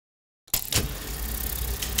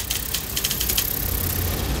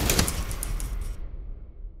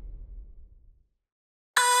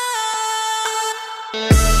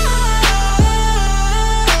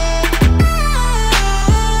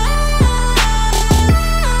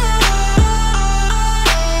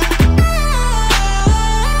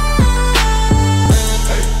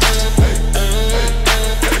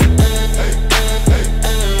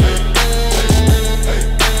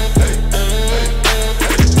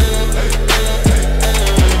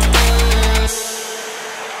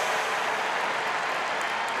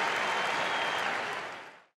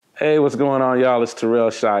Hey, what's going on, y'all? It's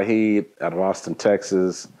Ter'ell Shahid out of Austin,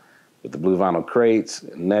 Texas, with the Blue Vinyl Crates,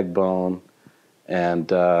 Neckbone. And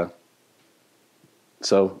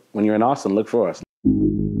so when you're in Austin, look for us.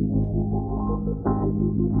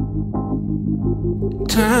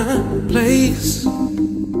 Time, place.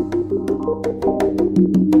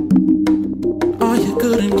 Are you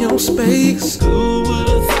good in your space? Who would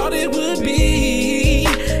have thought it would be?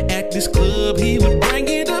 At this club, he would bring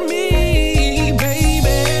it to me, baby.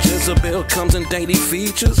 Jezebel comes in daily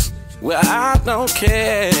features. Well, I don't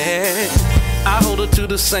care. I hold her to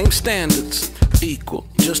the same standards, equal,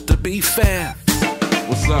 just to be fair.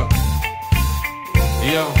 What's up?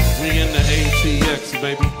 Yo, we in the ATX,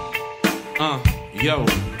 baby. Yo,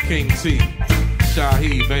 King T,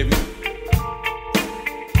 Shahid, baby.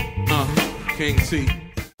 King T.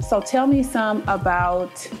 So tell me some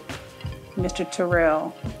about Mr.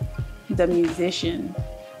 Ter'ell, the musician.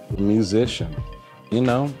 Musician, you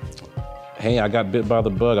know. Hey, I got bit by the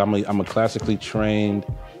bug. I'm a classically trained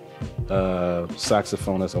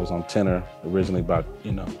saxophonist. I was on tenor originally by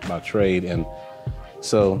trade, and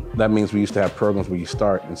so that means we used to have programs where you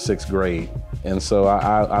start in 6th grade. And so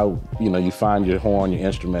you find your horn, your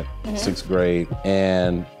instrument, 6th grade.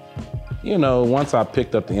 And, once I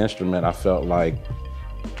picked up the instrument, I felt like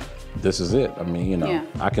this is it. I mean,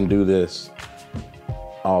 I can do this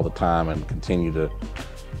all the time and continue to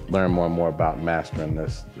learn more and more about mastering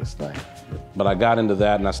this thing. But I got into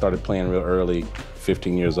that and I started playing real early.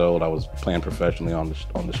 15 years old, I was playing professionally on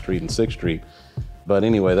the street in 6th Street. But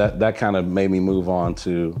anyway, that kind of made me move on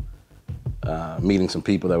to meeting some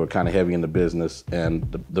people that were kind of heavy in the business, and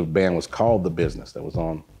the band was called The Business that was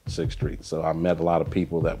on 6th Street. So I met a lot of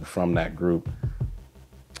people that were from that group.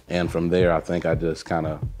 And from there, I think I just kind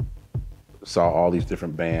of saw all these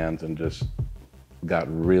different bands and just got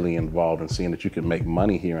really involved in seeing that you could make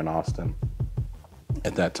money here in Austin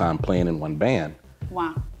at that time playing in one band.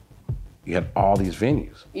 Wow. You had all these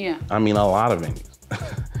venues. Yeah. I mean, a lot of venues.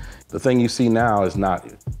 The thing you see now is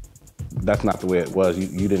that's not the way it was.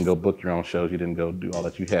 You didn't go book your own shows. You didn't go do all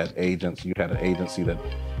that. You had agents. You had an agency that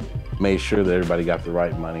made sure that everybody got the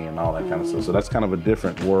right money and all that kind of stuff. So that's kind of a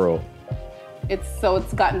different world. It's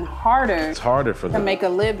gotten harder. It's harder for them to make a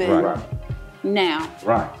living now.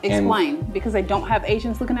 Right. Explain. Because they don't have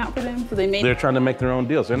agents looking out for them, so they're trying to make their own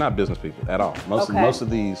deals. They're not business people at all. Most of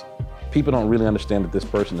these people don't really understand that this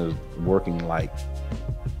person is working like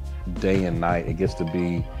day and night. It gets to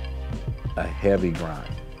be a heavy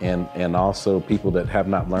grind. And also people that have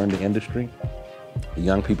not learned the industry, the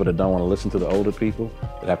young people that don't want to listen to the older people,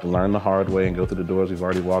 that have to learn the hard way and go through the doors we've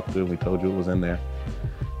already walked through. We told you it was in there.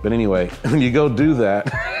 But anyway, when you go do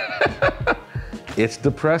that, it's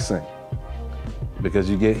depressing because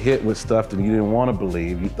you get hit with stuff that you didn't want to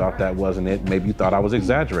believe. You thought that wasn't it. Maybe you thought I was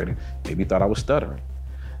exaggerating. Maybe you thought I was stuttering.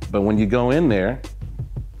 But when you go in there,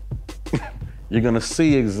 you're gonna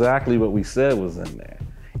see exactly what we said was in there.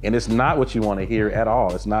 And it's not what you want to hear at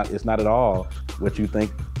all. It's not at all what you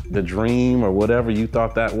think the dream or whatever you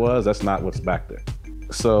thought that was. That's not what's back there.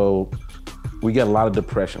 So we got a lot of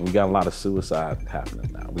depression. We got a lot of suicide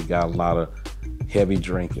happening now. We got a lot of heavy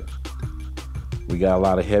drinking. We got a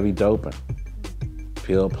lot of heavy doping,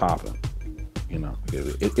 pill popping.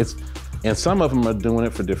 And some of them are doing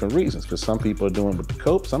it for different reasons, because some people are doing it to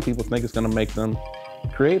cope. Some people think it's going to make them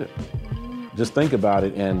creative. Just think about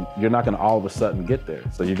it, and you're not gonna all of a sudden get there.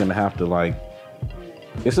 So you're gonna have to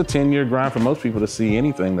it's a 10-year grind for most people to see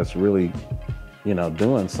anything that's really,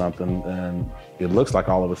 doing something, and it looks like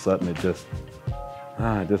all of a sudden it just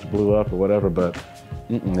blew up or whatever, but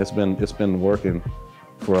it's been working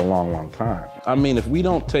for a long, long time. I mean, if we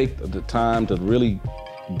don't take the time to really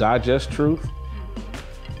digest truth,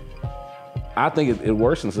 I think it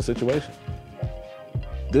worsens the situation.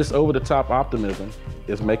 This over-the-top optimism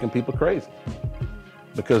is making people crazy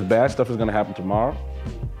because bad stuff is going to happen tomorrow.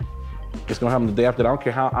 It's going to happen the day after. I don't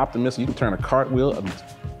care how optimistic. You can turn a cartwheel and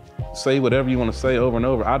say whatever you want to say over and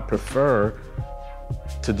over. I'd prefer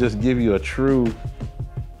to just give you a true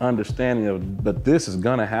understanding of, but this is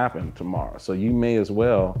going to happen tomorrow. So you may as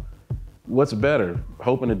well, what's better,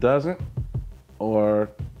 hoping it doesn't or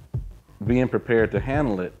being prepared to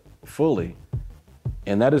handle it fully?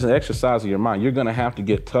 And that is an exercise of your mind. You're going to have to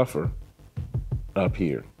get tougher up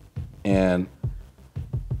here. And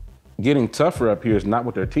getting tougher up here is not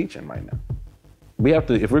what they're teaching right now. We have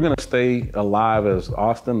to, if we're going to stay alive as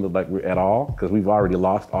Austin, like we're at all, because we've already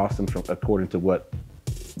lost Austin according to what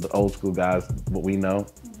the old school guys, what we know,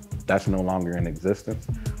 that's no longer in existence.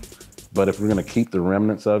 But if we're going to keep the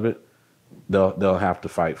remnants of it, they'll have to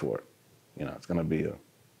fight for it. It's going to be a...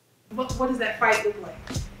 What does that fight look like?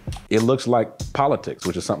 It looks like politics,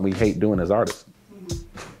 which is something we hate doing as artists.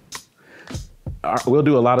 We'll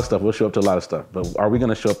do a lot of stuff. We'll show up to a lot of stuff. But are we going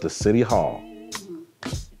to show up to City Hall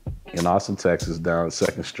in Austin, Texas, down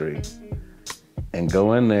 2nd Street, and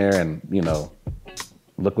go in there and, you know,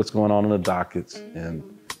 look what's going on in the dockets and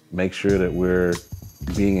make sure that we're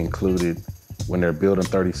being included when they're building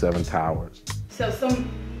 37 towers? So some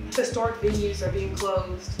historic venues are being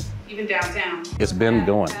closed, even downtown. It's been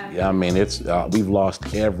going. Yeah, I mean, it's we've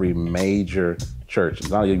lost every major church.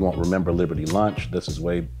 Now you won't remember Liberty Lunch. This is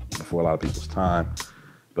way before a lot of people's time.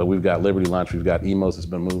 But we've got Liberty Lunch, we've got Emos that's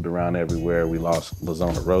been moved around everywhere. We lost La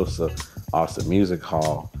Zona Rosa, Austin Music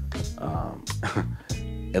Hall,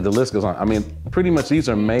 and the list goes on. I mean, pretty much these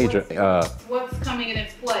are major. What's coming in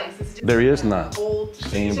its place? Is it just There is none. Old, it's just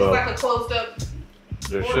Steamboat. like a closed up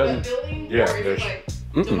building? Yeah, or is it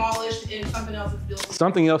like demolished and something else is built?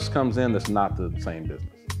 Something else comes in that's not the same business.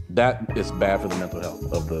 That is bad for the mental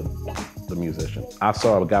health of the musician. I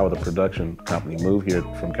saw a guy with a production company move here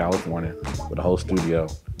from California with a whole studio,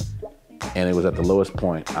 and it was at the lowest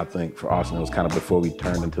point, I think, for Austin. It was kind of before we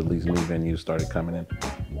turned into these new venues started coming in.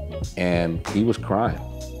 And he was crying.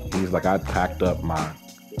 He was like, I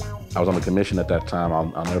was on the commission at that time.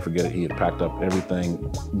 I'll never forget it. He had packed up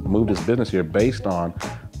everything, moved his business here based on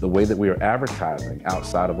the way that we were advertising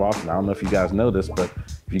outside of Austin. I don't know if you guys know this, but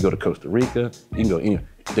if you go to Costa Rica, you can go anywhere.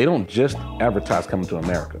 They don't just advertise coming to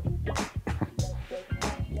America.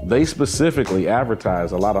 They specifically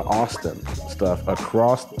advertise a lot of Austin stuff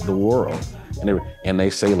across the world. And they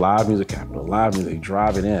say live music capital, live music, they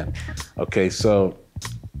drive it in. Okay, so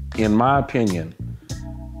in my opinion,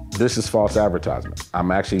 this is false advertisement.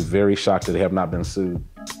 I'm actually very shocked that they have not been sued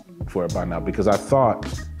for it by now, because I thought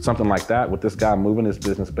something like that with this guy moving his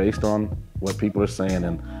business based on what people are saying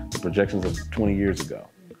and the projections of 20 years ago.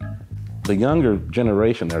 The younger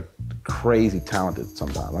generation, they're crazy talented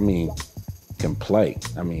sometimes. I mean, can play.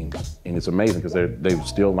 I mean, and it's amazing because they're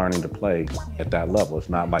still learning to play at that level. It's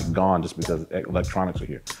not like gone just because electronics are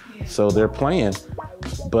here. So they're playing,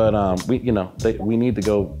 but we need to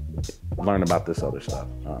go learn about this other stuff.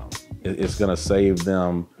 It's gonna save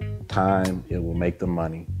them time. It will make them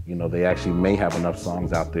money. You know, they actually may have enough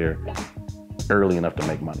songs out there early enough to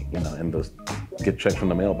make money. You know, and just get checks from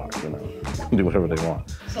the mailbox. You know, do whatever they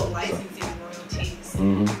want. So licensing, royalties,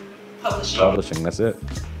 publishing. Publishing. That's it.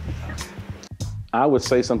 I would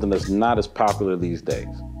say something that's not as popular these days,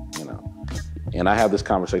 you know, and I have this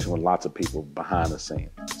conversation with lots of people behind the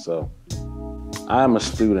scenes. So I'm a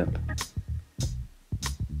student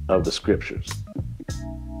of the scriptures,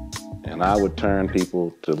 and I would turn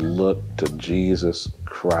people to look to Jesus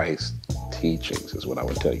Christ's teachings is what I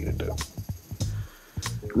would tell you to do.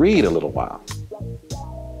 Read a little while.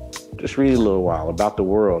 Just read a little while about the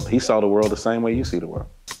world. He saw the world the same way you see the world.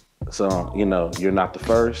 So, you know, you're not the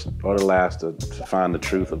first or the last to find the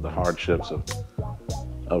truth of the hardships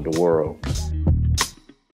of the world.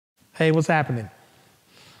 Hey, what's happening?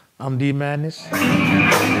 I'm D Madness.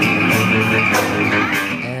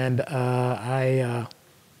 And I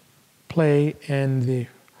play in the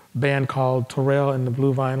band called Ter'ell and the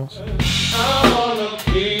Blue Vinyls.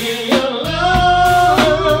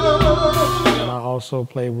 And I also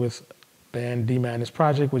play with band D Madness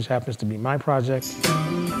Project, which happens to be my project.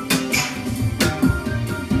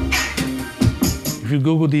 If you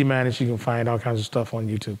Google D Madness, you can find all kinds of stuff on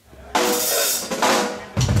YouTube.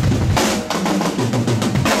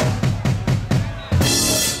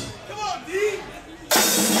 Come on, D!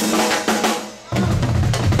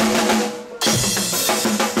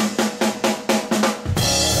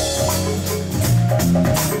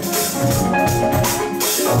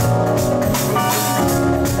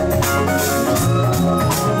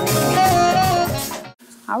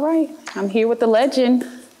 All right, I'm here with the legend,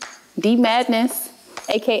 D Madness,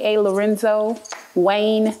 AKA Lorenzo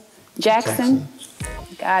Wayne Jackson.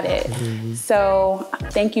 Got it. So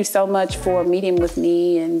thank you so much for meeting with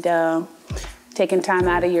me and taking time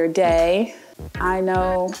out of your day. I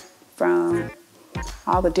know from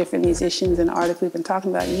all the different musicians and artists we've been talking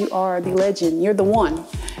about, you are the legend. You're the one.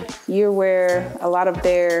 You're where a lot of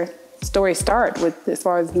their stories start with as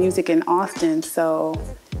far as music in Austin. So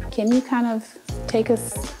can you kind of take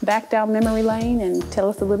us back down memory lane and tell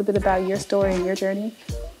us a little bit about your story and your journey?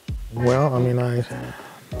 Well, I mean, I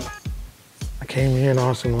came here in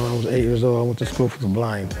Austin when I was 8 years old. I went to school for the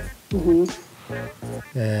blind.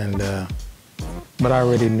 And, but I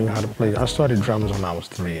already knew how to play. I started drums when I was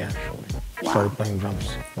 3, actually. Wow. Started playing drums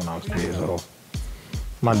when I was 3 years old.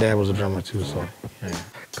 My dad was a drummer too, so yeah.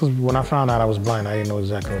 Because when I found out I was blind, I didn't know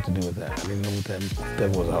exactly what to do with that. I didn't know what that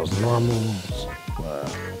was. I was normal.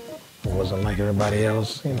 I wasn't like everybody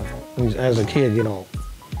else, you know. As a kid, you don't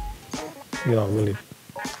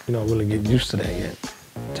really get used to that yet.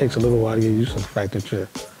 It takes a little while to get used to the fact that you're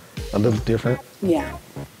a little different. Yeah.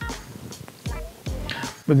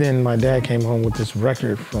 But then my dad came home with this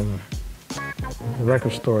record from the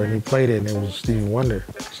record store, and he played it, and it was Stevie Wonder.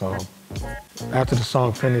 So after the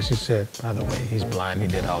song finished, he said, by the way, he's blind. He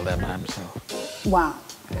did all that by himself. Wow.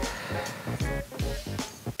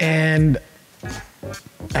 And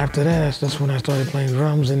after that, that's when I started playing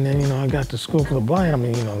drums. And then, you know, I got to school for the blind. I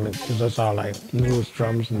mean, you know, because that's all I knew was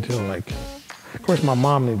drums until, like, of course, my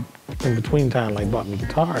mom in between time, like, bought me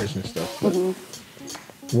guitars and stuff. But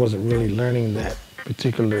wasn't really learning that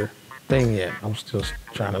particular thing yet. I'm still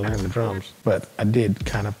trying to learn the drums. But I did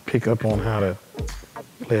kind of pick up on how to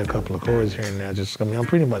play a couple of chords here and there. I mean, I'm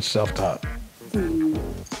pretty much self-taught.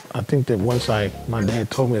 I think that once my dad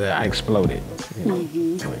told me that, I exploded. You know?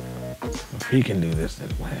 Like, if he can do this, then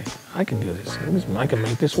hey, I can do this. I can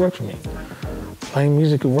make this work for me. Playing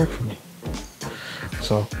music could work for me.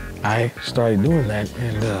 So I started doing that,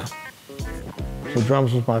 and so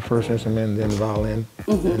drums was my first instrument, then violin,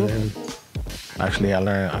 and then actually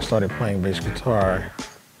I started playing bass guitar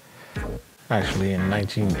actually in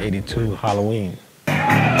 1982 Halloween.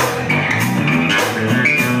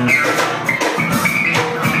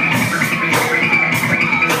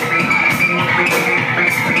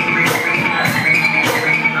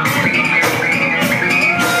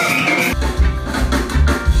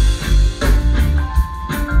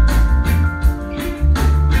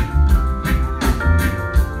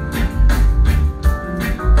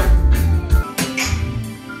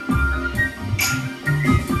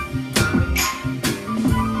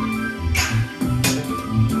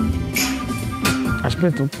 I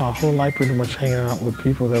spent my whole life pretty much hanging out with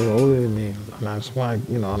people that were older than me, and that's why,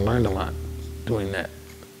 you know, I learned a lot doing that.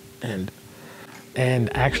 And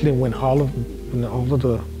actually, when all of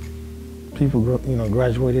the people, you know,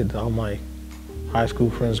 graduated, all my high school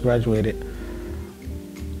friends graduated,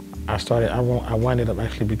 I winded up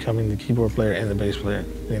actually becoming the keyboard player and the bass player.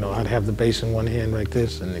 You know, I'd have the bass in one hand like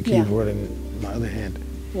this, and the keyboard in my other hand.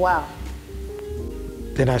 Wow.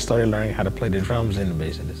 Then I started learning how to play the drums and the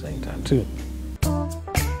bass at the same time too.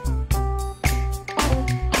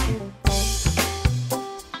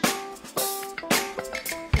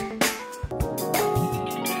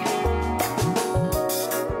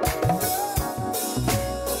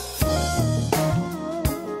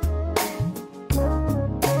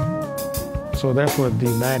 So that's where D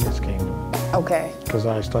Madness came from. Okay. Because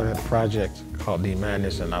I started a project called D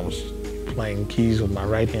Madness, and I was playing keys with my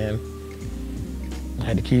right hand. I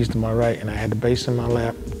had the keys to my right, and I had the bass in my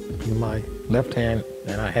lap, in my left hand,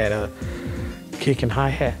 and I had a kick and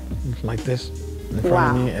hi-hat like this in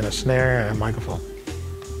front of me, and a snare and a microphone.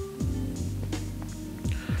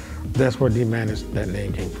 That's where D Madness, that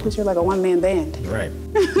name came from. Because you're like a one-man band. Right.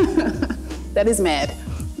 That is mad.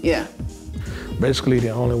 Yeah. Basically,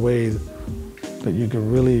 the only way that you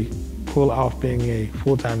can really pull off being a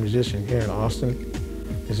full-time musician here in Austin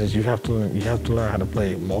is that you have to learn how to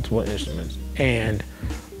play multiple instruments and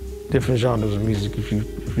different genres of music. If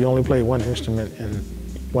you only play one instrument and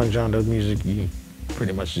one genre of music, you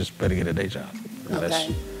pretty much just better get a day job.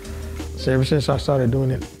 Okay. So ever since I started doing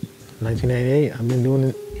it in 1998, I've been doing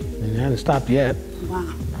it, and I haven't stopped yet.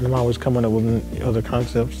 Wow. I'm always coming up with other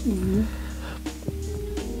concepts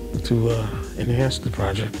to enhance the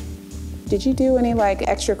project. Did you do any like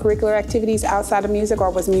extracurricular activities outside of music, or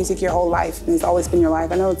was music your whole life and it's always been your life?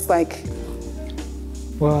 I know it's like...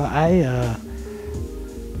 Well, I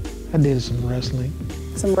did some wrestling.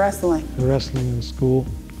 Some wrestling? Wrestling in school.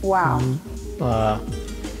 Wow.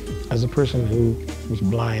 As a person who was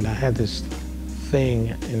blind, I had this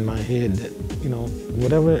thing in my head that, you know,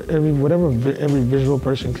 whatever every visual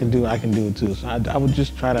person can do, I can do it too. So I would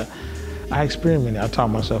just try to, I experimented. I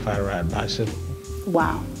taught myself how to ride a bicycle.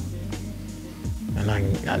 Wow. And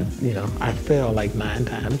I failed like 9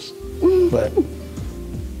 times, but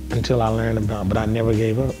until I learned about, but I never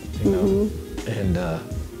gave up, you know, and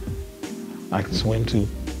I can swim too.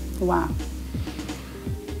 Wow.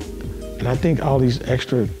 And I think all these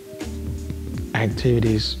extra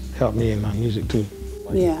activities helped me in my music too.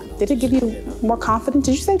 Yeah. Did it give you more confidence?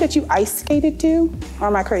 Did you say that you ice skated too, or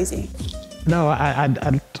am I crazy? No,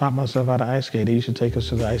 I taught myself how to ice skate. They used to take us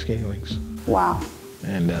to the ice skating rinks. Wow.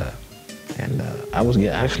 And I was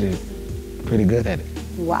actually pretty good at it.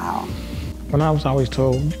 Wow. When I was always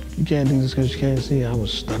told, you can't do this because you can't see, I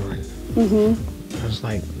was stuttering. I was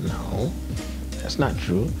like, no, that's not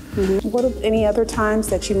true. What are any other times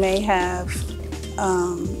that you may have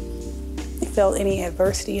felt any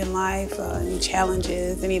adversity in life, any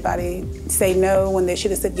challenges, anybody say no when they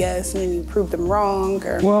should have said yes and then you proved them wrong?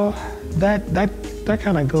 Or? Well, that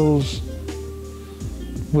kind of goes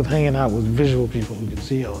with hanging out with visual people who can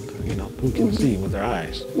see, who can see with their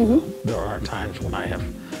eyes. There are times when I have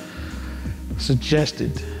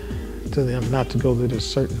suggested to them not to go to this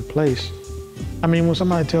certain place. I mean, when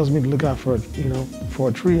somebody tells me to look out for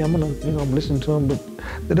a tree, I'm gonna, listen to them, but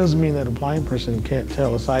that doesn't mean that a blind person can't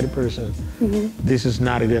tell a sighted person this is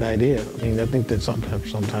not a good idea. I mean, I think that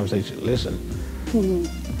sometimes they should listen. Do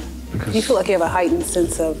you feel like you have a heightened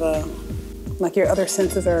sense of, like your other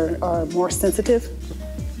senses are more sensitive?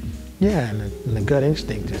 Yeah, and the gut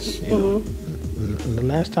instinct is, the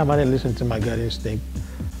last time I didn't listen to my gut instinct,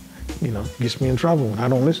 gets me in trouble when I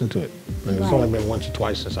don't listen to it. And it's only been once or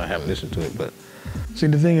twice since I haven't listened to it. But see,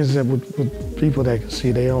 the thing is that with people that can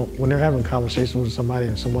see, when they're having conversations with somebody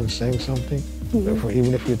and someone's saying something,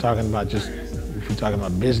 even if you're talking about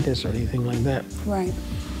business or anything like that,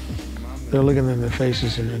 they're looking in their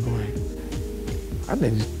faces and they're going, I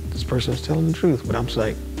think this person is telling the truth. But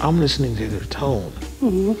I'm listening to their tone.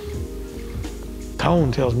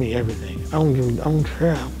 Tone tells me everything. I don't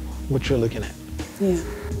care what you're looking at. Yeah.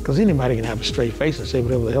 Because anybody can have a straight face and say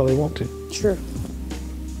whatever the hell they want to. True.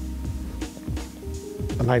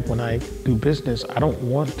 Like when I do business, I don't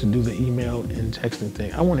want to do the email and texting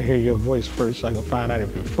thing. I want to hear your voice first so I can find out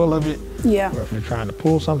if you're full of it, or if you're trying to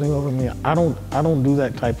pull something over me. I don't do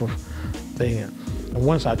that type of thing. And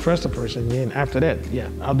once I trust a person, then after that,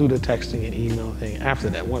 I'll do the texting and email thing after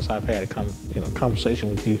that. Once I've had a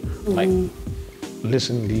conversation with you, like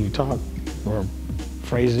listening to you talk or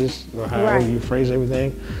phrases or however you phrase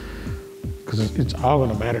everything, because it's all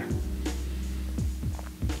gonna matter.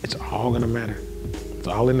 It's all gonna matter. It's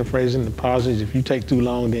all in the phrasing, the pauses. If you take too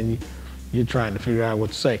long, then you're trying to figure out what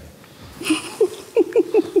to say.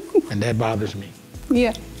 And that bothers me.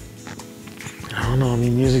 Yeah. I don't know,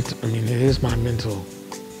 music, it is my mental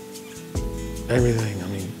everything.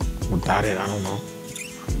 Without it, I don't know.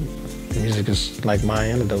 Music is like my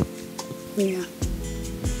antidote. Yeah.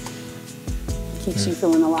 Keeps you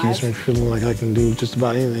feeling alive. Keeps me feeling like I can do just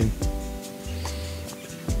about anything.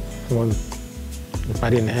 If I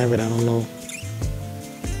didn't have it, I don't know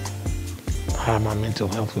how my mental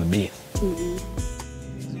health would be.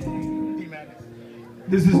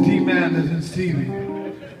 This is D-Madness and Stevie.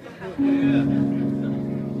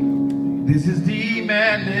 This is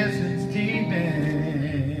D-Madness and Stevie.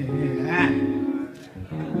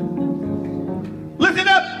 Listen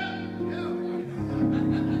up!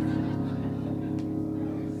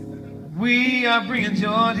 We are bringing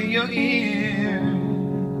joy to your ears.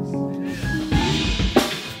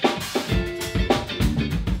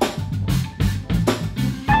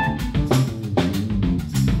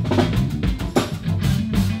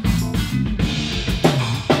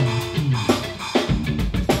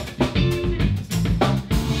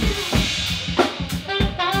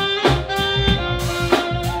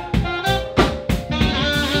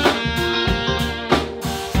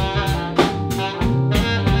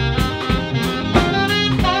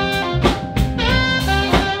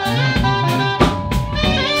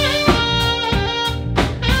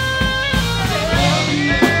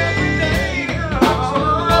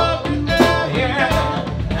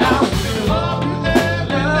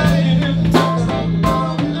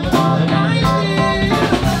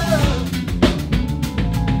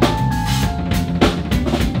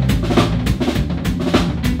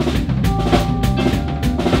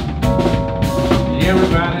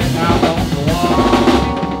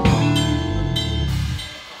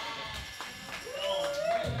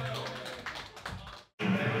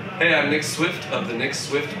 Hey, I'm Nick Swift of the Nick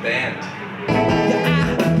Swift Band.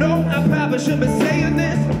 Yeah, I know I probably shouldn't be saying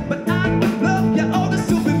this, but I love you all the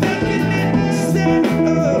super making it. Instead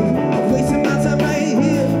of wasting my time right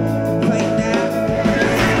here, right now.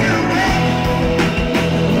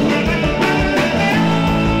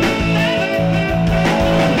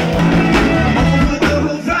 Over the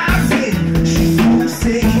horizon, she's gonna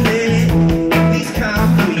sailing these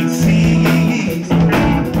concrete seas.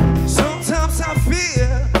 Sometimes I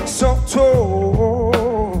feel so tall.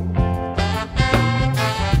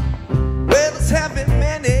 Well, it's having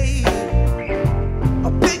many, a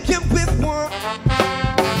picking with one.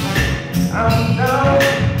 I know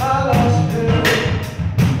I lost you.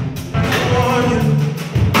 I want you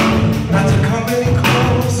not to come any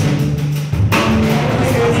closer.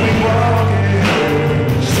 Because we walking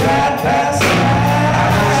side by side. I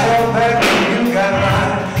so back when you got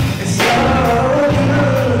mine. It's so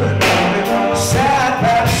good. Side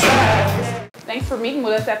by side. Thanks for meeting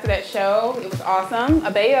with us after that show. It was awesome.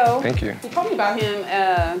 Abeo. Thank you. You told me about him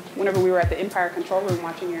whenever we were at the Empire Control Room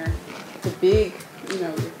watching your big,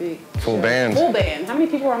 your big Full show. band. Full band. How many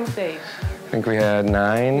people were on the stage? think we had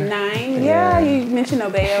 9. 9? Yeah, you mentioned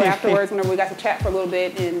Obeo afterwards whenever we got to chat for a little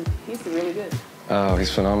bit, and he's really good. Oh,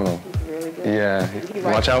 he's phenomenal. He's really good.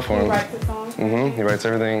 Yeah, watch out for him. He writes the songs? He writes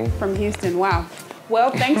everything. From Houston, wow.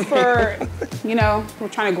 Well, thanks for, we're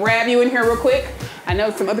trying to grab you in here real quick. I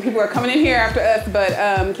know some other people are coming in here after us,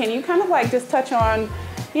 but can you kind of like just touch on,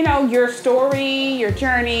 your story, your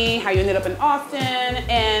journey, how you ended up in Austin,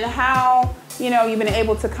 and how, you've been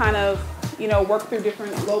able to kind of, work through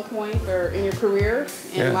different low points or in your career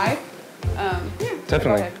and life?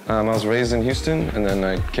 Definitely. I was raised in Houston, and then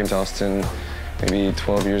I came to Austin maybe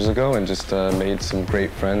 12 years ago and just made some great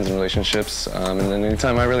friends and relationships. And then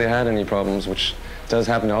anytime I really had any problems, which does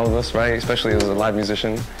happen to all of us, right? Especially as a live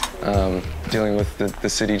musician, dealing with the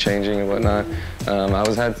city changing and whatnot.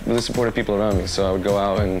 I had really supportive people around me, so I would go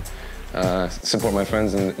out and support my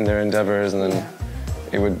friends in their endeavors, and then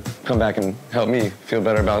it would come back and help me feel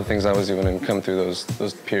better about the things I was doing and come through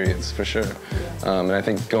those periods for sure. And I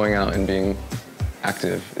think going out and being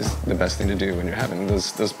active is the best thing to do when you're having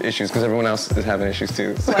those issues, because everyone else is having issues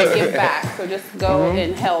too. So like give back, so just go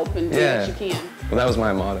and help and do what you can. Well, that was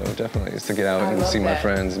my motto, definitely, is to get out and see my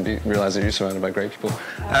friends and realize that you're surrounded by great people.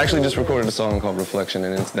 I actually just recorded a song called Reflection,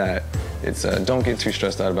 and it's don't get too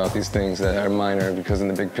stressed out about these things that are minor, because in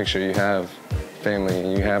the big picture you have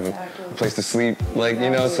family, you have a place to sleep, so I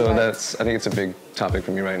think it's a big topic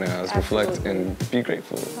for me right now, is reflect and be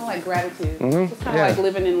grateful. Kind of like gratitude. Just kind of like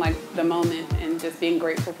living in like the moment and just being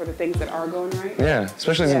grateful for the things that are going right. Yeah,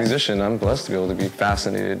 especially as a musician, I'm blessed to be able to be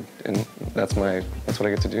fascinated, and that's what I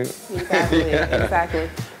get to do. Exactly, exactly.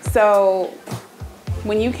 So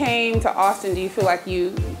when you came to Austin, do you feel like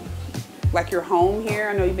you're home here?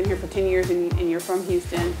 I know you've been here for 10 years and you're from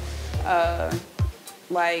Houston.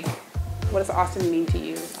 What does Austin mean to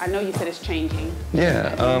you? I know you said it's changing.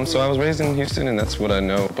 Yeah, so I was raised in Houston, and that's what I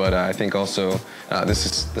know. But I think also we're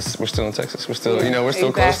still in Texas. We're still, we're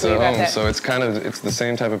still close to home. So it's it's the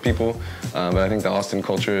same type of people. But I think the Austin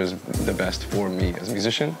culture is the best for me as a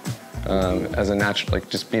musician, as a natural,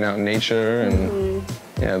 just being out in nature, and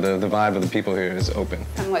the vibe of the people here is open.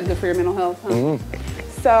 Kind of like good for your mental health. Huh?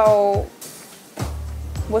 So,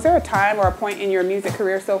 was there a time or a point in your music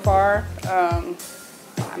career so far?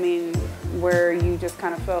 Where you just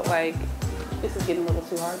kind of felt like this is getting a little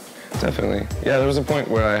too hard? Definitely. Yeah, there was a point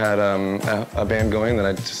where I had a band going that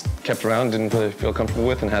I just kept around, didn't really feel comfortable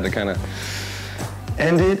with, and had to kind of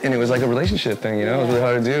end it. And it was like a relationship thing, It was really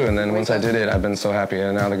hard to do. And then once I did it, I've been so happy.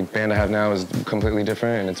 And now the band I have now is completely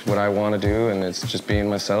different, and it's what I want to do, and it's just being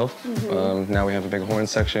myself. Now we have a big horn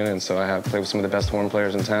section, and so I play with some of the best horn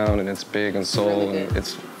players in town, and it's big and soul, and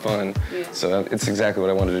it's fun. So it's exactly what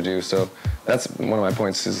I wanted to do. So that's one of my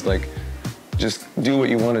points, is just do what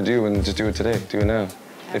you want to do, and just do it today. Do it now.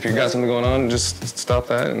 If you've got something going on, just stop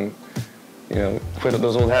that and, quit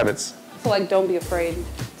those old habits. So don't be afraid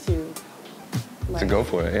to go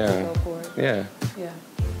for it, yeah. To go for it. Yeah. Yeah.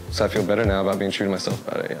 So I feel better now about being true to myself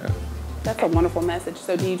about it, yeah. That's a wonderful message.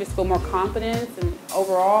 So do you just feel more confidence and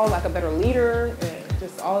overall like a better leader,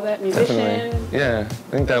 just all of that, musician? Definitely. Yeah,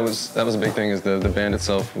 I think that was a big thing, is the band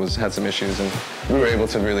itself had some issues, and we were able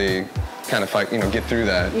to really kind of fight, get through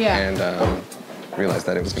that, and realize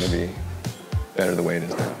that it was going to be better the way it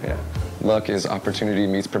is now, yeah. Luck is opportunity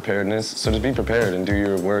meets preparedness, so just be prepared and do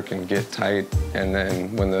your work and get tight, and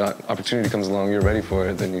then when the opportunity comes along, you're ready for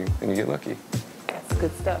it, then you get lucky. That's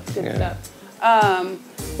good stuff, good stuff.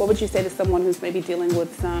 What would you say to someone who's maybe dealing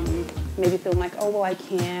with maybe feeling like, oh, well, I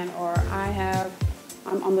can't, or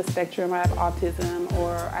I'm on the spectrum, I have autism,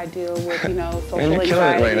 or I deal with, social anxiety. And you're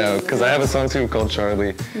killing it right now, because I have a song too called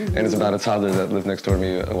Charlie, and it's about a toddler that lived next door to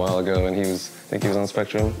me a while ago, and I think he was on the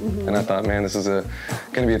spectrum, and I thought, man, this is going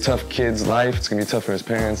to be a tough kid's life, it's going to be tough for his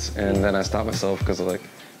parents, and then I stopped myself, because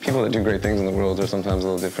people that do great things in the world are sometimes a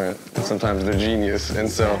little different, and sometimes they're genius, and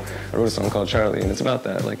so I wrote a song called Charlie, and it's about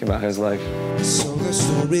that, about his life. So the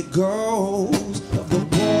story goes of the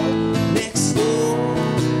boy next door,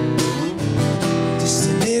 just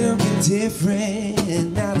a little bit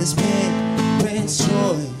different, not his parents'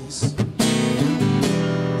 choice.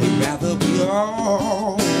 He'd rather be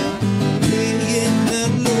all playing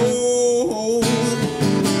alone,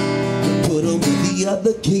 put him with the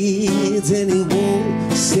other kids, and he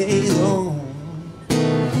won't stay long.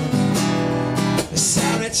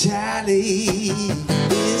 Sorry, Charlie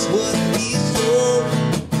is what he's doing.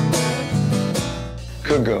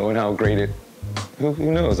 Could go, and how great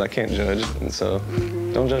who knows? I can't judge, and so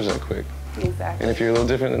don't judge that quick. Exactly. And if you're a little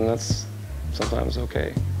different, then that's sometimes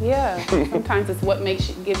okay. Yeah, sometimes it's what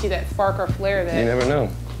gives you that spark or flare that... You never know.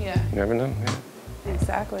 Yeah. You never know, yeah.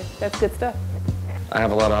 Exactly. That's good stuff. I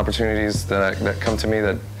have a lot of opportunities that come to me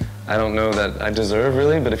that I don't know that I deserve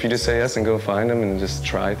really, but if you just say yes and go find them and just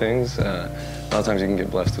try things, a lot of times you can get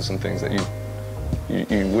blessed with some things that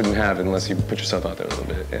you wouldn't have unless you put yourself out there a little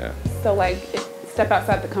bit, yeah. So like, step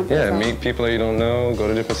outside the comfort zone. Yeah, meet people that you don't know, go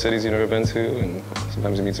to different cities you've never been to, and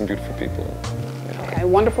sometimes you meet some beautiful people. Yeah. Okay,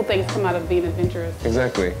 wonderful things come out of being adventurous.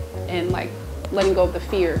 Exactly. And like, letting go of the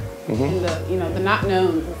fear and the, you know, the not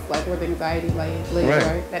knowns is like where the anxiety lives,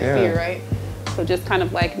 right? That fear, right? So just kind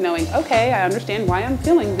of like knowing, okay, I understand why I'm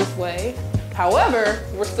feeling this way. However,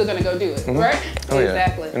 we're still gonna go do it, right? Oh,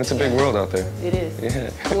 exactly. Yeah. And it's a big world out there. It is.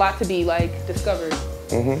 Yeah. A lot to be like discovered.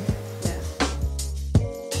 Yeah.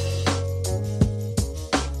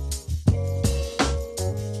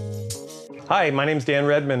 Hi, my name's Dan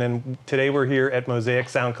Redman, and today we're here at Mosaic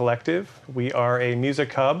Sound Collective. We are a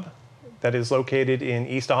music hub that is located in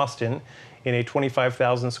East Austin in a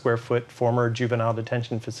 25,000 square foot former juvenile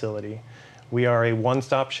detention facility. We are a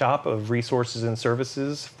one-stop shop of resources and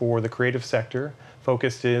services for the creative sector,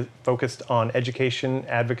 focused on education,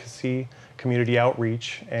 advocacy, community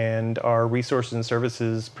outreach, and our resources and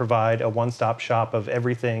services provide a one-stop shop of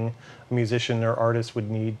everything a musician or artist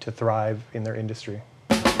would need to thrive in their industry.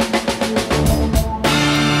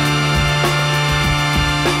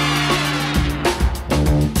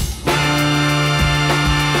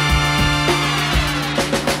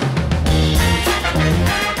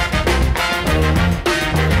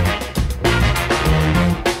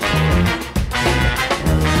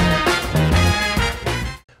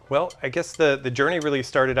 Well, I guess the journey really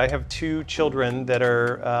started. I have two children that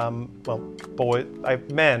are,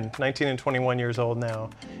 men, 19 and 21 years old now,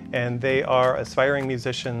 and they are aspiring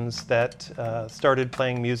musicians that started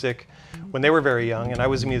playing music when they were very young, and I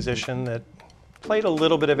was a musician that played a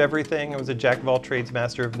little bit of everything. I was a jack of all trades,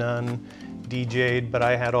 master of none, DJ'd, but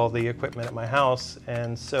I had all the equipment at my house,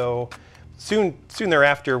 and so soon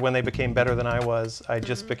thereafter, when they became better than I was, I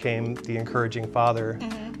just became the encouraging father.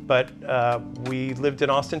 But we lived in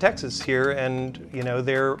Austin, Texas here, and you know,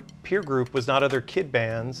 their peer group was not other kid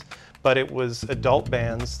bands, but it was adult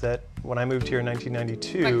bands that when I moved here in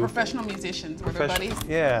 1992. Like professional musicians, were their buddies?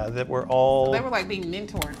 Yeah, that were all. So they were like being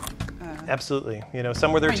mentored. Absolutely. You know,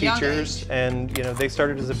 some were their teachers, and you know, they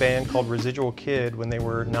started as a band called Residual Kid when they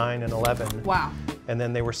were 9 and 11. Wow. And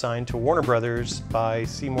then they were signed to Warner Brothers by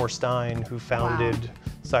Seymour Stein, who founded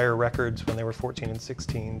Sire Records when they were 14 and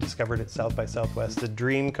 16, discovered at South by Southwest. The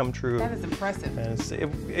dream come true. That is impressive.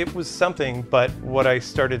 And it was something, but what I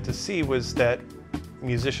started to see was that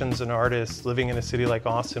musicians and artists living in a city like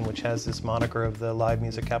Austin, which has this moniker of the live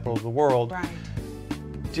music capital of the world,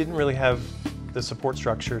 didn't really have the support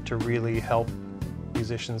structure to really help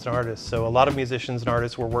musicians and artists. So a lot of musicians and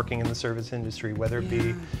artists were working in the service industry, whether it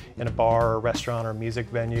be in a bar or restaurant or music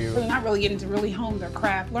venue. So they're not really getting to really hone their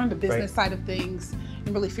craft, learn the business side of things,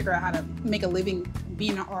 and really figure out how to make a living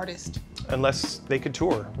being an artist. Unless they could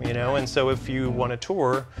tour, you know, and so if you want to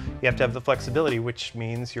tour, you have to have the flexibility, which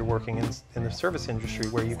means you're working in the service industry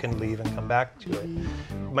where you can leave and come back to it.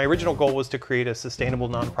 My original goal was to create a sustainable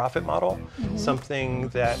nonprofit model, something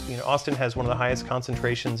that, you know, Austin has one of the highest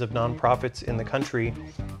concentrations of nonprofits in the country,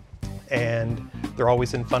 and they're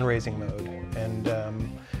always in fundraising mode. And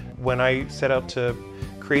when I set out to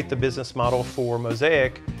create the business model for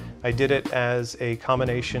Mosaic, I did it as a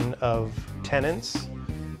combination of tenants,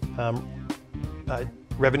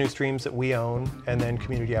 revenue streams that we own, and then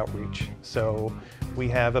community outreach. So we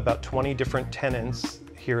have about 20 different tenants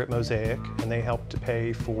here at Mosaic, and they help to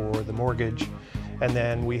pay for the mortgage. And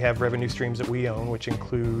then we have revenue streams that we own, which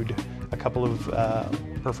include a couple of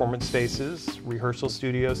performance spaces, rehearsal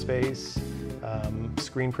studio space,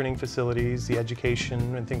 screen printing facilities, the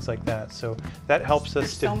education, and things like that. So that helps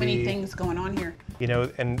us to be— There's so many things going on here. You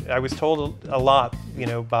know, and I was told a lot, you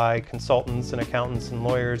know, by consultants and accountants and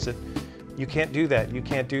lawyers that you can't do that, you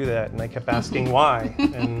can't do that. And I kept asking why.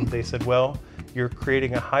 And they said, well, you're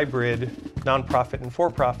creating a hybrid nonprofit and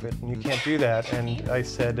for-profit, and you can't do that. And I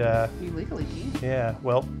said, you legally can. Yeah,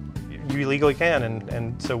 well, you legally can,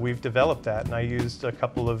 and so we've developed that. And I used a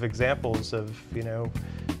couple of examples of, you know,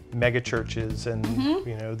 mega churches and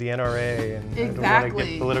you know, the NRA, and I don't want to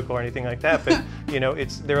get political or anything like that, but you know,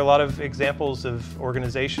 there are a lot of examples of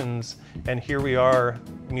organizations, and here we are,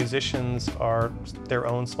 musicians are their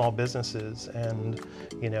own small businesses, and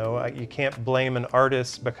you know, you can't blame an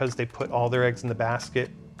artist because they put all their eggs in the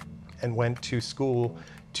basket and went to school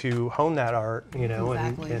to hone that art, you know,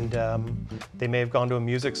 and they may have gone to a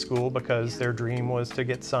music school because their dream was to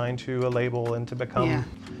get signed to a label and to become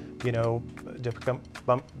you know, to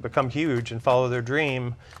become huge and follow their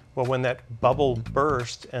dream. Well, when that bubble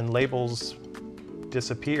burst and labels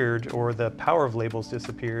disappeared, or the power of labels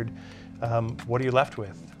disappeared, what are you left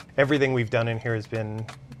with? Everything we've done in here has been,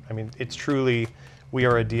 I mean, it's truly, we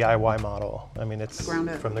are a DIY model. I mean, it's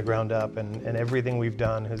from the ground up, and everything we've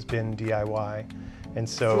done has been DIY. And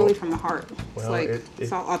so, it's really from the heart. Well,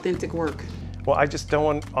 it's all authentic work. Well, I just don't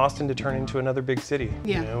want Austin to turn into another big city.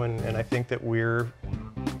 Yeah. You know, and I think that we're.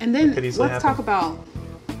 And then let's talk about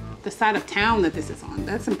the side of town that this is on.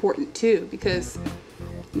 That's important too, because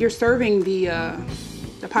you're serving the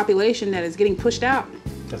population that is getting pushed out.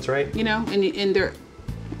 That's right. You know, and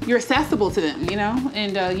you're accessible to them, you know,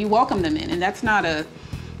 and you welcome them in. And that's not a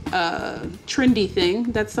trendy thing.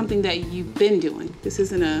 That's something that you've been doing. This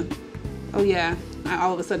isn't oh yeah, I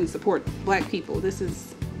all of a sudden support Black people. This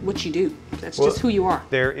is what you do. That's just who you are.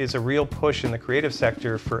 There is a real push in the creative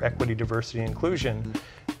sector for equity, diversity, and inclusion.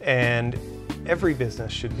 And every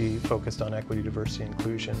business should be focused on equity, diversity, and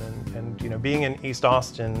inclusion. And you know, being in East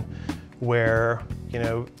Austin, where, you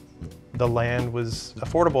know, the land was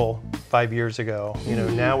affordable 5 years ago, you know,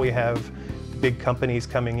 now we have big companies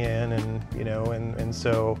coming in, and you know, and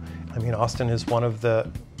so, I mean, Austin is one of the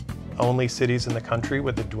only cities in the country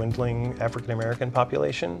with a dwindling African American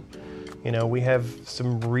population. You know, we have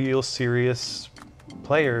some real serious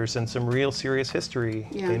players and some real serious history.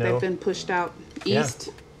 Yeah, you know? they've been pushed out east,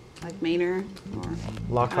 like Maynard or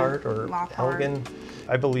Lockhart or Elgin.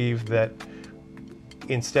 I believe that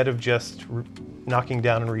instead of just knocking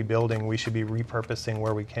down and rebuilding, we should be repurposing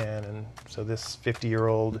where we can. And so this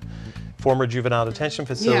 50-year-old former juvenile detention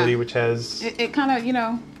facility, which has... It kind of, you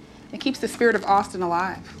know, it keeps the spirit of Austin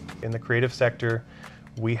alive. In the creative sector,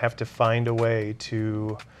 we have to find a way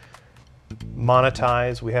to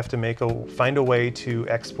monetize. We have to find a way to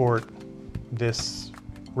export this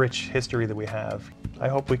rich history that we have. I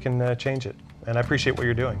hope we can change it, and I appreciate what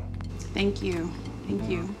you're doing. Thank you. Thank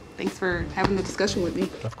you. Thanks for having the discussion with me.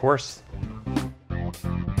 Of course.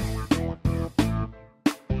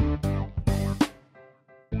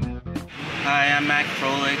 Hi, I'm Mac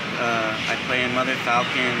Froelich. I play in Mother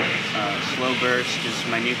Falcon. Slow Burst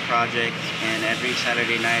is my new project, and every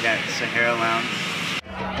Saturday night at Sahara Lounge.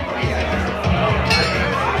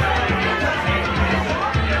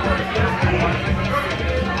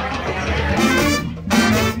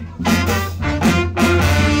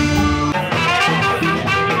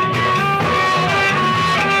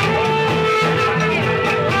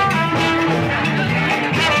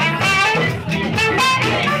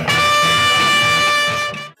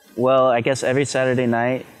 Well, I guess every Saturday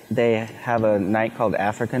night they have a night called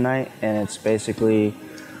Africa Night, and it's basically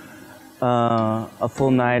a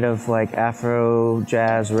full night of like Afro,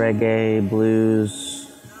 jazz, reggae,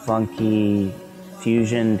 blues, funky,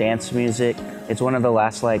 fusion, dance music. It's one of the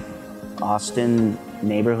last like Austin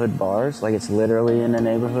neighborhood bars. Like it's literally in a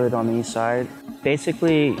neighborhood on the east side.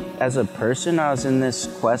 Basically, as a person, I was in this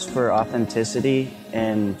quest for authenticity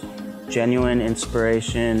and genuine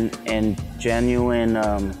inspiration and genuine,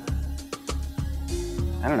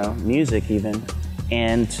 I don't know, music even.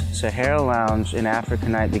 And Sahara Lounge and Africa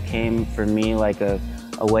Night became for me like a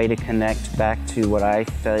way to connect back to what I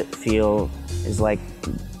feel is like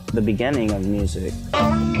the beginning of music.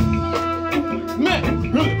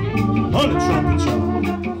 Man, really, on the trumpet, y'all.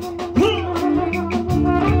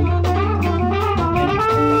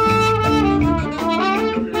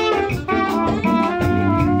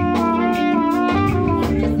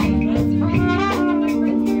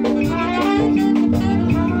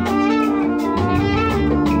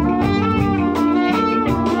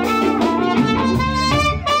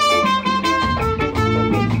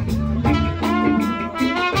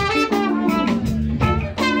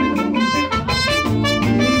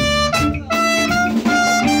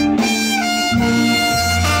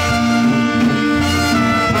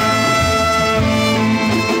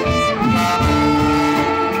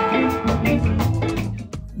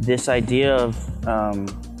 This idea of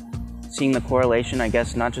seeing the correlation, I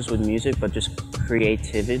guess, not just with music, but just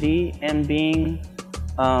creativity and being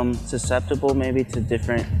susceptible maybe to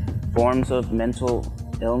different forms of mental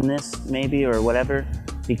illness maybe, or whatever,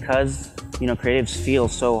 because, you know, creatives feel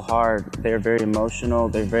so hard. They're very emotional,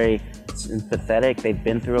 they're very sympathetic, they've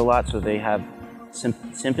been through a lot, so they have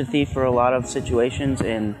sympathy for a lot of situations,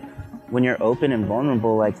 and when you're open and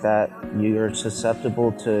vulnerable like that, you're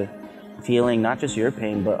susceptible to feeling not just your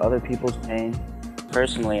pain, but other people's pain.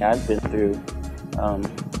 Personally, I've been through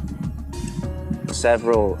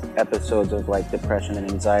several episodes of like depression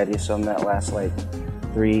and anxiety, some that last like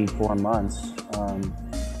 3-4 months.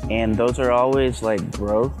 And those are always like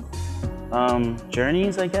growth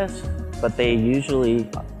journeys, I guess, but they usually,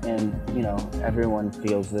 and you know, everyone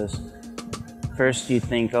feels this. First you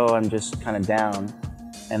think, oh, I'm just kind of down.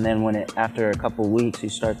 And then after a couple weeks, you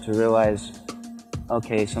start to realize,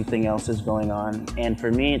 okay, something else is going on. And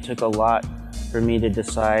for me, it took a lot for me to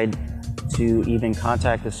decide to even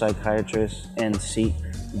contact a psychiatrist and seek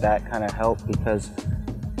that kind of help, because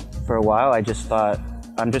for a while I just thought,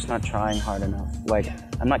 I'm just not trying hard enough. Like,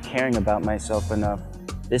 I'm not caring about myself enough.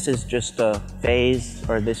 This is just a phase,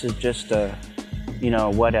 or this is just a,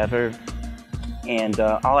 whatever. And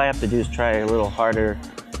all I have to do is try a little harder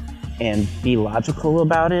and be logical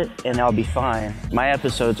about it, and I'll be fine. My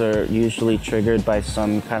episodes are usually triggered by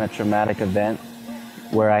some kind of traumatic event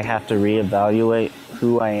where I have to reevaluate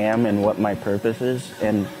who I am and what my purpose is.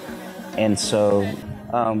 And so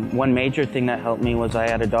one major thing that helped me was I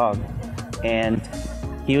had a dog. And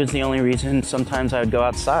he was the only reason sometimes I would go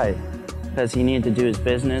outside, because he needed to do his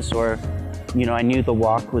business, or, I knew the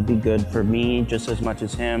walk would be good for me just as much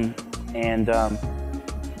as him. And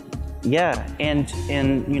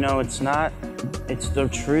it's the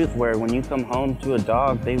truth, where when you come home to a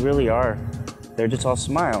dog, they really are, they're just all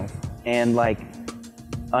smiles, and like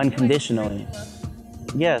unconditionally.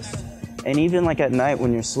 Yes. And even like at night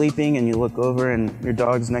when you're sleeping and you look over and your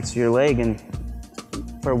dog's next to your leg, and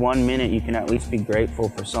for 1 minute you can at least be grateful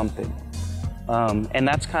for something. And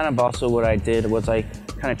that's kind of also what I did, was I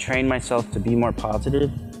kind of trained myself to be more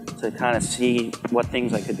positive, to kind of see what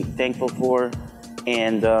things I could be thankful for,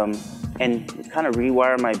 and kind of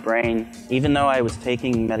rewire my brain. Even though I was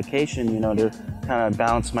taking medication, to kind of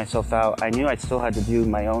balance myself out, I knew I still had to do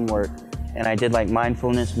my own work. And I did like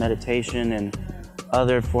mindfulness meditation and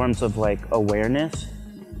other forms of like awareness,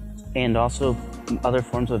 and also other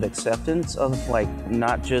forms of acceptance of like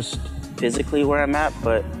not just physically where I'm at,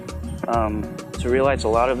 but to realize a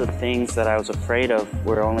lot of the things that I was afraid of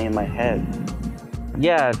were only in my head.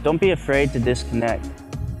 Yeah, don't be afraid to disconnect.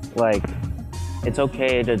 Like, it's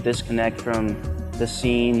okay to disconnect from the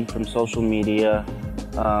scene, from social media,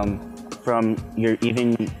 from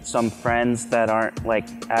even some friends that aren't like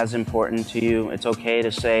as important to you. It's okay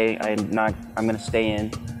to say, I'm gonna stay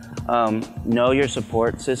in. Know your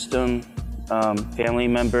support system. Family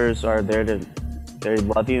members are there they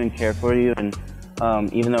love you and care for you, and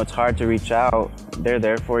even though it's hard to reach out, they're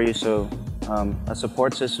there for you. So a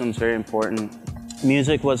support system is very important.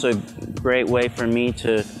 Music was a great way for me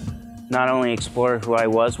to not only explore who I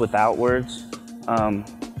was without words,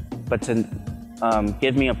 but to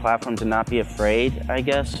give me a platform to not be afraid, I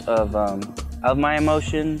guess, of my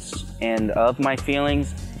emotions and of my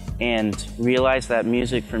feelings, and realize that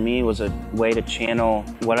music for me was a way to channel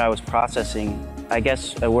what I was processing. I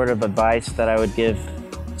guess a word of advice that I would give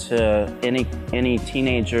to any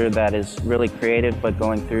teenager that is really creative but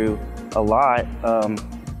going through a lot,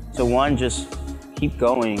 to one, just keep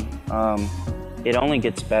going. It only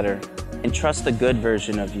gets better. And trust the good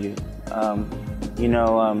version of you.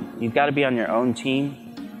 You've got to be on your own team,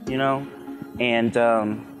 and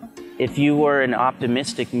if you were in an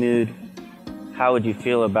optimistic mood, how would you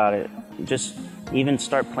feel about it? Just even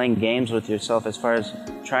start playing games with yourself as far as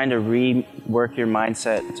trying to rework your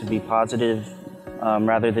mindset to be positive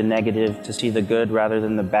rather than negative, to see the good rather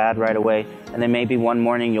than the bad right away. And then maybe one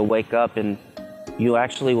morning you'll wake up and you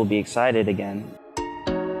actually will be excited again.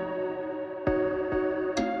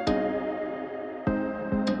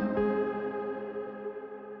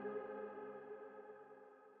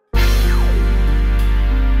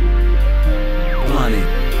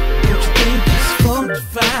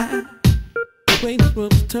 Way the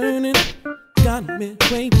world's turning, got me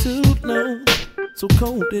way too low. So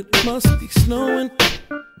cold it must be snowing,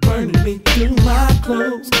 burning me through my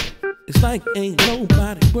clothes. It's like ain't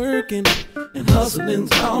nobody working, and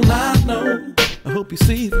hustling's all I know. I hope you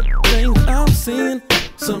see the things I'm seeing.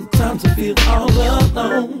 Sometimes I feel all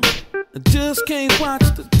alone. I just can't watch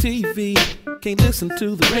the TV, can't listen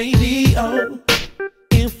to the radio.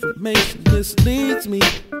 Information misleads me,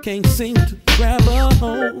 can't seem to grab a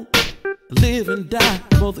hold. Live and die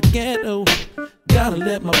for the ghetto, gotta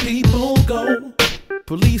let my people go.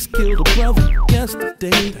 Police killed a brother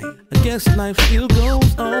yesterday, I guess life still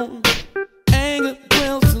goes on. Anger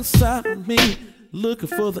dwells inside of me, looking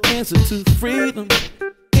for the answer to freedom.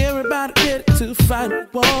 Everybody ready to fight a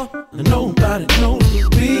war, and nobody knows the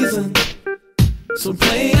reason. So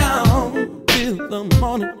play on till the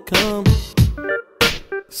morning comes.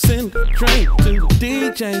 Send a drink to the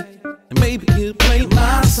DJ, and maybe he'll play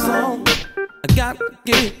my song. I gotta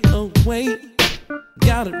get away,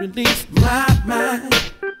 gotta release my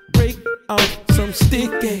mind. Break off some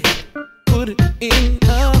sticky, put it in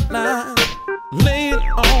a line. Lay it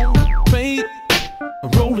on the plate,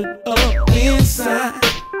 roll it up inside.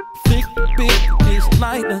 Flick the bit is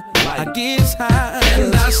lighter, I get high.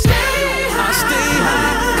 And I stay high,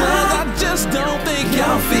 cause I just don't think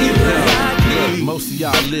y'all feel like me. Most of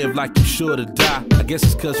y'all live like you sure to die. I guess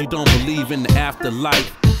it's cause you don't believe in the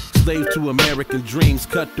afterlife. slave to American dreams.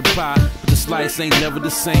 Cut the pie, but the slice ain't never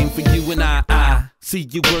the same for you and I see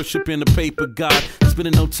you worshiping the paper god,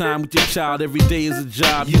 spending no time with your child. Every day is a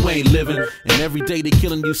job, you ain't living, and every day they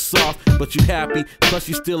killing you soft, but you happy. Plus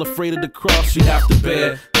you still afraid of the cross you have to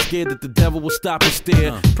bear. Scared that the devil will stop and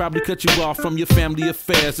stare. Probably cut you off from your family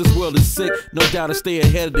affairs. This world is sick, no doubt I stay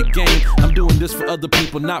ahead of the game. I'm doing this for other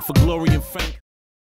people, not for glory and fame.